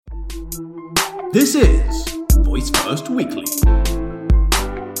This is Voice First Weekly.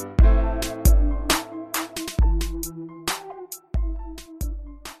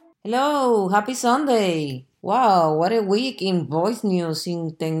 Hello, happy Sunday. Wow, what a week in voice news,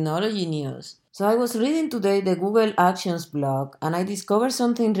 in technology news. So I was reading today the Google Actions blog and I discovered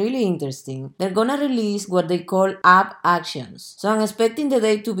something really interesting. They're gonna release what they call App Actions. So I'm expecting the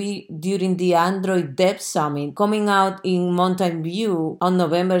day to be during the Android Dev Summit coming out in Mountain View on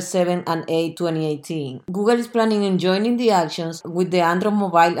November 7 and 8, 2018. Google is planning on joining the actions with the Android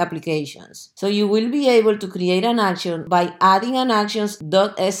mobile applications. So you will be able to create an action by adding an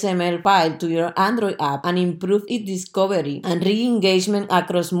actions.xml file to your Android app and improve its discovery and re-engagement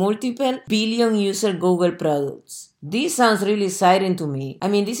across multiple billion user Google products. This sounds really exciting to me. I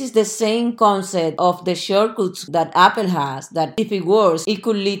mean, this is the same concept of the shortcuts that Apple has, that if it works, it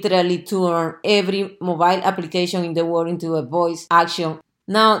could literally turn every mobile application in the world into a voice action.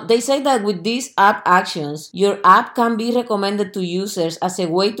 Now, they say that with these app actions, your app can be recommended to users as a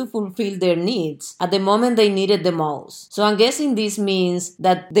way to fulfill their needs at the moment they need it the most. So I'm guessing this means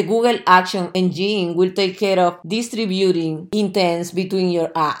that the Google Action Engine will take care of distributing intents between your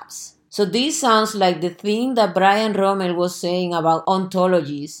apps. So this sounds like the thing that Brian Rommel was saying about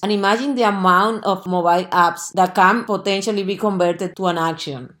ontologies. And imagine the amount of mobile apps that can potentially be converted to an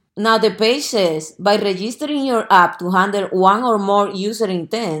action. Now the page says, by registering your app to handle one or more user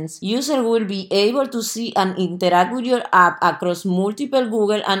intents, users will be able to see and interact with your app across multiple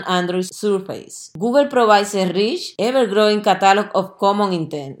Google and Android surfaces. Google provides a rich, ever-growing catalog of common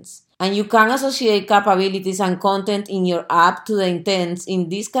intents, and you can associate capabilities and content in your app to the intents in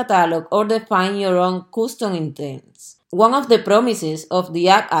this catalog or define your own custom intents. One of the promises of the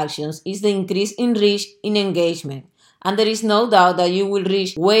app actions is the increase in reach in engagement. And there is no doubt that you will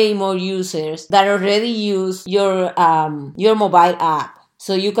reach way more users that already use your mobile app.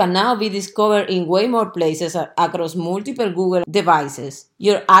 So you can now be discovered in way more places across multiple Google devices.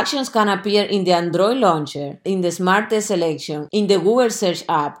 Your actions can appear in the Android launcher, in the Smart Test selection, in the Google Search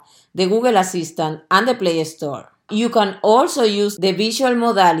app, the Google Assistant, and the Play Store. You can also use the visual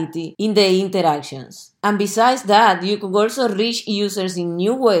modality in the interactions. And besides that, you could also reach users in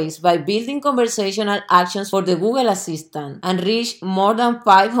new ways by building conversational actions for the Google Assistant and reach more than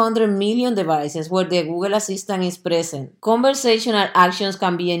 500 million devices where the Google Assistant is present. Conversational actions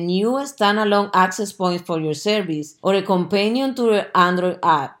can be a new standalone access point for your service or a companion to your Android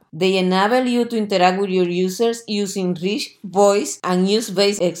app. They enable you to interact with your users using rich voice and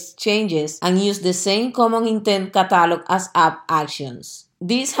use-based exchanges and use the same common intent catalog as app actions.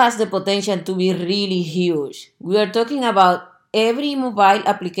 This has the potential to be really huge. We are talking about every mobile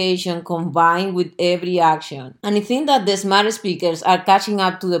application combined with every action. And I think that the smart speakers are catching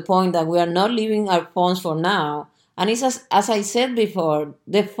up to the point that we are not leaving our phones for now. And it's as I said before,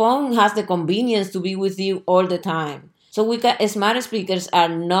 the phone has the convenience to be with you all the time. So smart speakers are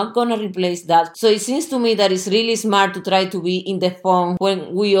not going to replace that. So it seems to me that it's really smart to try to be in the phone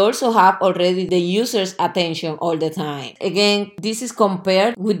when we also have already the user's attention all the time. Again, this is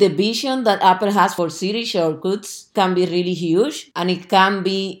compared with the vision that Apple has for Siri shortcuts, can be really huge, and it can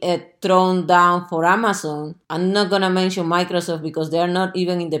be thrown down for Amazon. I'm not going to mention Microsoft because they are not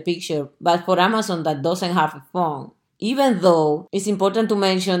even in the picture, but for Amazon that doesn't have a phone. Even though it's important to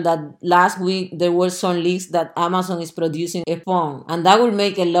mention that last week there were some leaks that Amazon is producing a phone, and that will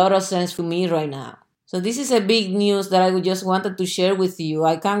make a lot of sense to me right now. So this is a big news that I just wanted to share with you.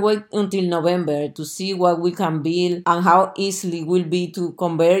 I can't wait until November to see what we can build and how easily it will be to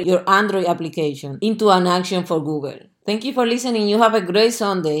convert your Android application into an action for Google. Thank you for listening. You have a great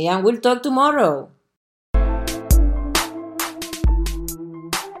Sunday, and we'll talk tomorrow.